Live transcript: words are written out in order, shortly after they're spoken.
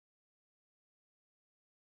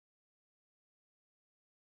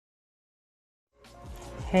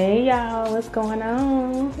Hey y'all, what's going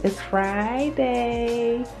on? It's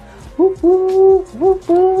Friday. Whoop whoop, whoop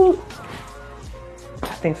whoop.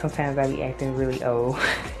 I think sometimes I be acting really old.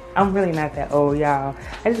 I'm really not that old, y'all.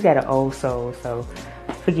 I just got an old soul, so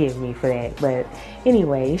forgive me for that. But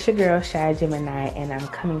anyway, it's your girl Shy Gemini, and I'm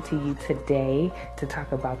coming to you today to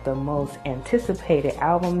talk about the most anticipated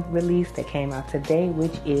album release that came out today,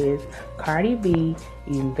 which is Cardi B,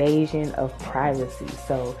 Invasion of Privacy.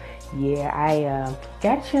 So yeah, I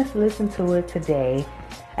got a chance to listen to it today.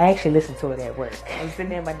 I actually listened to it at work. I was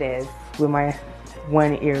sitting at my desk with my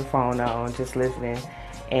one earphone on, just listening,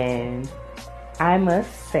 and I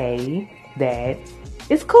must say that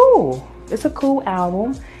it's cool. It's a cool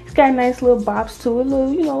album. It's got nice little bops to it,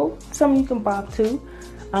 little, something you can bop to.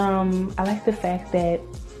 I like the fact that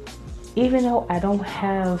even though I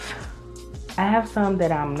have some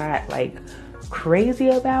that I'm not like crazy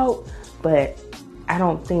about, but I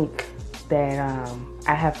don't think that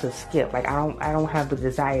I have to skip. Like I don't have the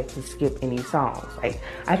desire to skip any songs. Like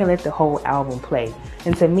I can let the whole album play.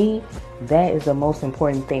 And to me, that is the most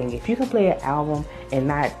important thing. If you can play an album and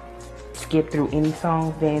not skip through any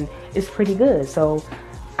songs, then it's pretty good. So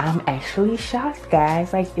I'm actually shocked,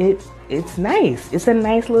 guys. Like it's nice. It's a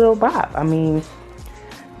nice little bop. I mean,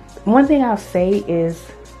 one thing I'll say is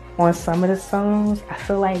on some of the songs, I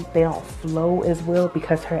feel like they don't flow as well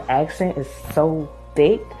because her accent is so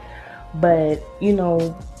thick. But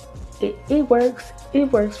it works.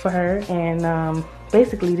 It works for her. And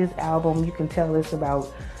basically, this album, you can tell it's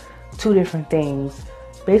about two different things.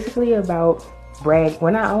 Basically about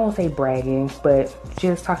well, I won't say bragging, but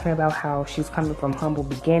just talking about how she's coming from humble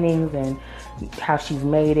beginnings and how she's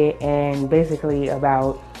made it, and basically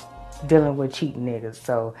about dealing with cheating niggas.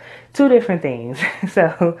 So two different things.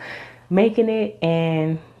 So making it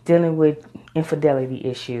and dealing with infidelity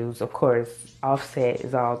issues. Of course, Offset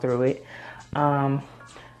is all through it.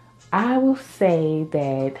 I will say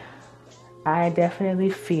that I definitely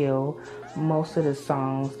feel most of the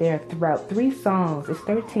songs, there are about 3 songs, it's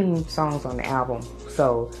 13 songs on the album.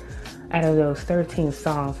 So out of those 13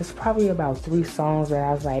 songs, it's probably about 3 songs that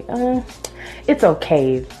I was like, it's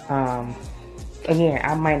okay. Again,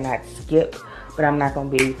 I might not skip, but I'm not going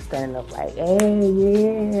to be standing up like,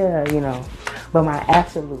 hey, yeah, But my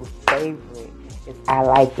absolute favorite is I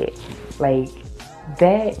Like It. Like,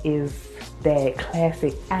 that is that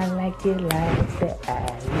classic, I like it like that, I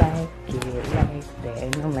like it like that.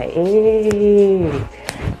 And I'm like, hey,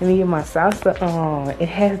 let me get my salsa on. It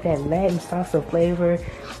has that Latin salsa flavor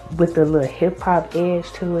with the little hip hop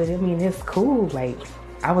edge to it. I mean, it's cool. Like,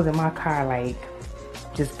 I was in my car, like,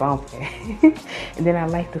 just bumping. And then I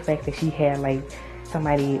like the fact that she had, like,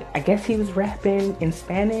 somebody, I guess he was rapping in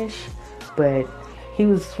Spanish, but he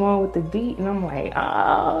was flowing with the beat. And I'm like,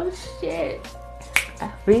 oh, shit. I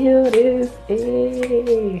feel this,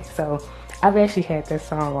 hey. So I've actually had that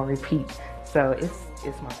song on repeat. So it's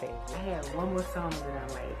my favorite. I have one more song that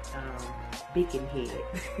I like, Bacon Head.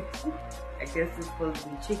 I guess it's supposed to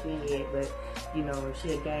be chicken head, but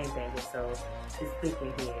she a gangbanger, so it's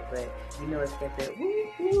bacon head. But it's got that woo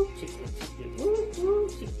woo chicken, woo woo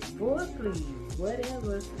chicken, boy please,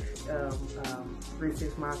 whatever.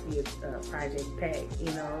 3-6 Mafia Project Pack,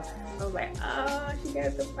 I was like, oh, she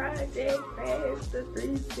got the Project Pack, the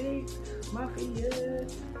 3-6 Mafia.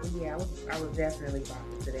 And yeah, I was definitely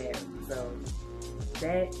bopping to that. So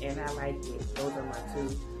that and I Like It. Those are my 2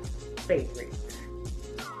 favorites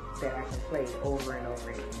that I can play over and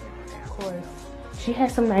over again. Of course, she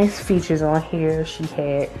had some nice features on here. She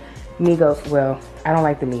had Migos. Well, I don't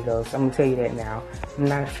like the Migos. I'm gonna tell you that now. I'm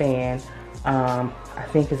not a fan. I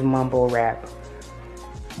think it's mumble rap,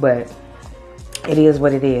 but it is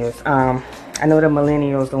what it is. I know the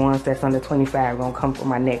millennials, the ones that's under 25, gonna come for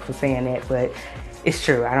my neck for saying that, but it's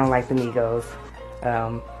true. I don't like the Migos.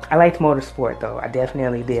 I liked Motorsport though. I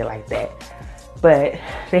definitely did like that. But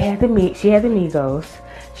she had the Migos.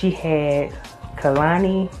 She had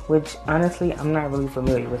Kalani, which honestly, I'm not really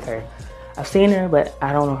familiar with her. I've seen her, but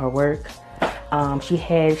I don't know her work. She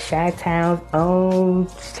had Chi-Town's own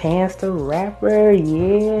Chance the Rapper.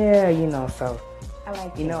 Yeah, so I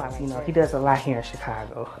like he does a lot here in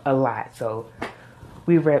Chicago. A lot. So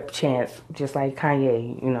we rep Chance just like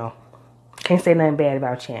Kanye, Can't say nothing bad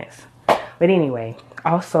about Chance. But anyway,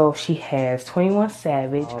 also she has 21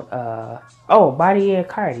 Savage. Body Air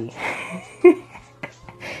Cardi.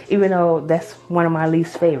 Even though that's one of my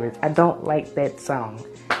least favorites. I don't like that song.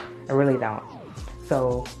 I really don't.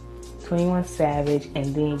 So 21 Savage,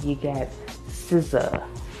 and then you got SZA.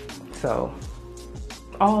 So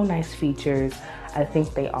all nice features. I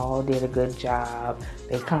think they all did a good job.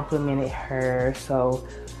 They complimented her, so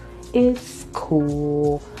it's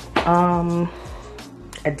cool.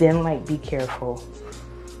 I didn't like Be Careful.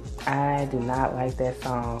 I do not like that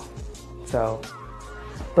song. So,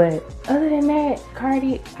 but other than that,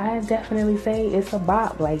 Cardi, I definitely say it's a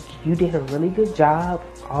bop. Like, you did a really good job.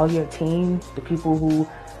 All your team, the people who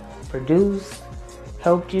produced,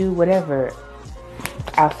 helped you, whatever,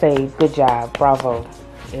 I'll say good job, bravo.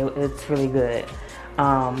 It's really good.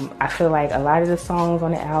 I feel like a lot of the songs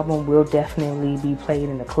on the album will definitely be played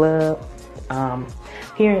in the club.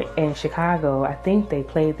 Here in Chicago, I think they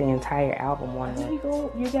played the entire album one night.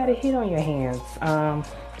 You got a hit on your hands.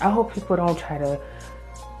 I hope people don't try to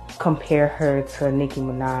compare her to Nicki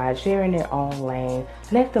Minaj. They're in their own lane.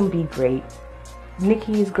 Let them be great.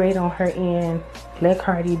 Nicki is great on her end. Let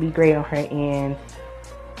Cardi be great on her end.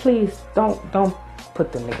 Please don't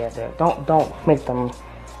put them together. Don't make them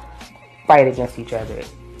fight against each other.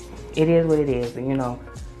 It is what it is, and you know,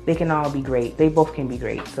 they can all be great. They both can be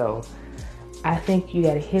great. So I think you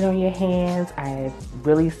got a hit on your hands. I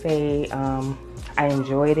really say I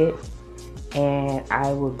enjoyed it, and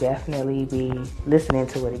I will definitely be listening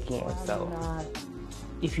to it again. So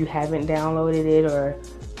if you haven't downloaded it or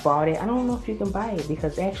bought it, I don't know if you can buy it,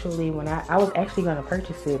 because actually when I was actually going to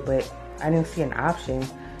purchase it, but I didn't see an option.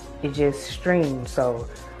 It just streamed. So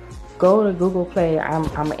go to Google Play. I'm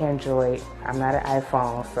an Android. I'm not an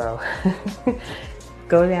iPhone. So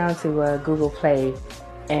go down to Google Play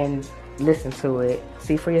and listen to it.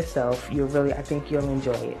 See for yourself. I think you'll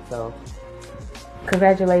enjoy it. So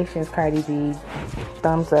congratulations, Cardi B.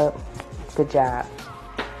 Thumbs up. Good job.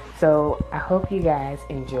 So I hope you guys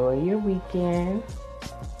enjoy your weekend.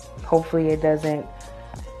 Hopefully it doesn't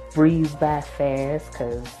breeze by fast,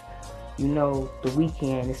 because you know, the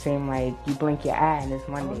weekend, it seems like you blink your eye and it's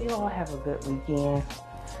Monday. You all have a good weekend.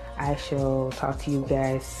 I shall talk to you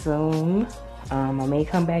guys soon. I may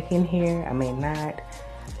come back in here. I may not.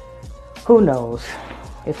 Who knows?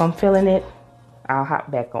 If I'm feeling it, I'll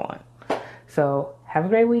hop back on. So, have a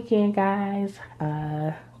great weekend, guys.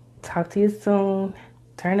 Talk to you soon.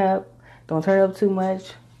 Turn up. Don't turn up too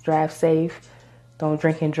much. Drive safe. Don't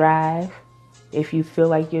drink and drive. If you feel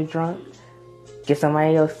like you're drunk, get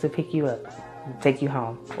somebody else to pick you up, take you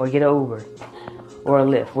home, or get an Uber or a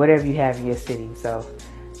Lyft, whatever you have in your city. So,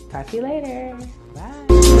 talk to you later. Bye.